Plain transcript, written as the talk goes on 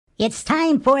It's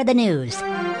time for the news.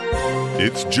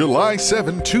 It's July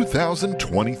 7,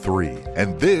 2023,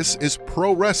 and this is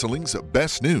Pro Wrestling's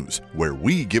Best News, where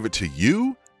we give it to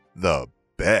you the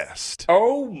best.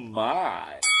 Oh my.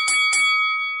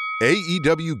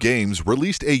 AEW Games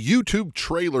released a YouTube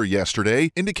trailer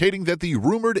yesterday indicating that the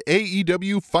rumored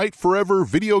AEW Fight Forever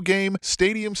video game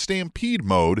Stadium Stampede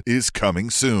mode is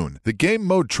coming soon. The game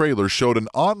mode trailer showed an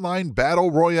online battle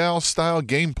royale style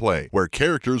gameplay where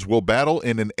characters will battle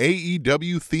in an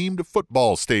AEW themed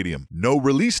football stadium. No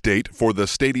release date for the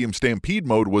Stadium Stampede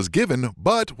mode was given,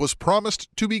 but was promised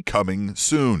to be coming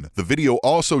soon. The video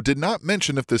also did not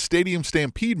mention if the Stadium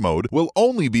Stampede mode will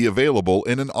only be available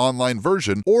in an online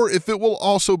version or if it will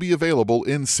also be available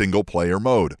in single-player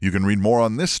mode. You can read more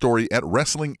on this story at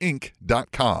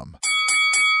WrestlingInc.com.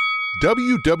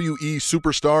 WWE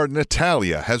superstar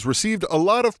Natalya has received a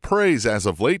lot of praise as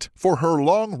of late for her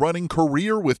long-running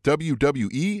career with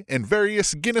WWE and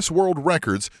various Guinness World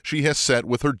Records she has set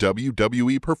with her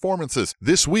WWE performances.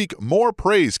 This week, more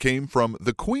praise came from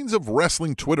the Queens of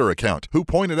Wrestling Twitter account, who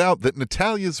pointed out that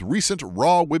Natalya's recent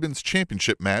Raw Women's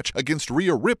Championship match against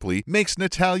Rhea Ripley makes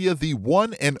Natalya the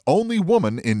one and only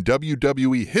woman in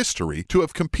WWE history to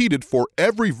have competed for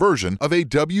every version of a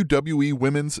WWE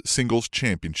Women's Singles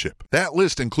Championship. That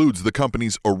list includes the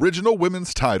company's original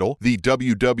women's title, the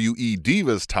WWE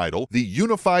Divas title, the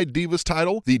Unified Divas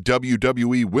title, the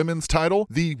WWE Women's title,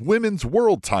 the Women's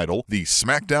World title, the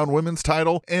SmackDown Women's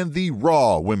title, and the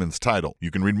Raw Women's title.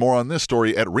 You can read more on this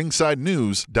story at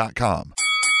ringsidenews.com.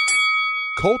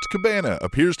 Colt Cabana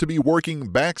appears to be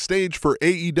working backstage for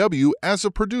AEW as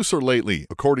a producer lately,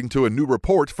 according to a new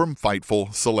report from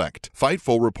Fightful Select.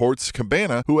 Fightful reports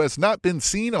Cabana, who has not been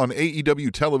seen on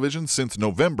AEW television since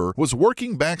November, was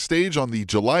working backstage on the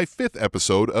July 5th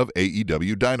episode of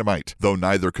AEW Dynamite, though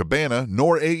neither Cabana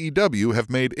nor AEW have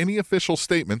made any official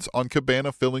statements on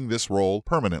Cabana filling this role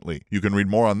permanently. You can read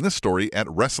more on this story at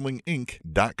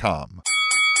WrestlingInc.com.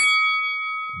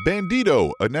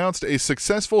 Bandito announced a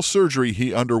successful surgery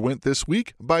he underwent this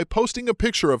week by posting a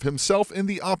picture of himself in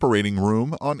the operating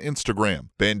room on Instagram.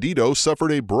 Bandito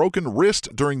suffered a broken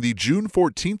wrist during the June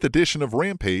 14th edition of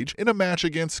Rampage in a match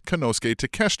against Konosuke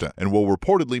Takeshita and will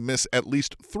reportedly miss at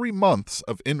least 3 months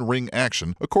of in-ring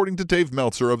action, according to Dave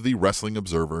Meltzer of the Wrestling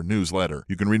Observer newsletter.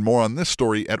 You can read more on this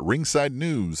story at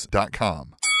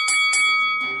ringsidenews.com.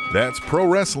 That's Pro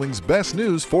Wrestling's Best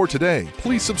News for today.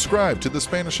 Please subscribe to the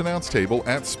Spanish Announce Table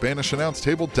at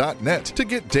SpanishAnnounceTable.net to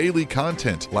get daily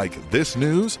content like this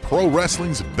news, Pro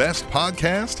Wrestling's Best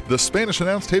Podcast, the Spanish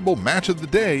Announce Table Match of the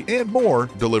Day, and more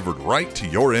delivered right to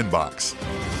your inbox.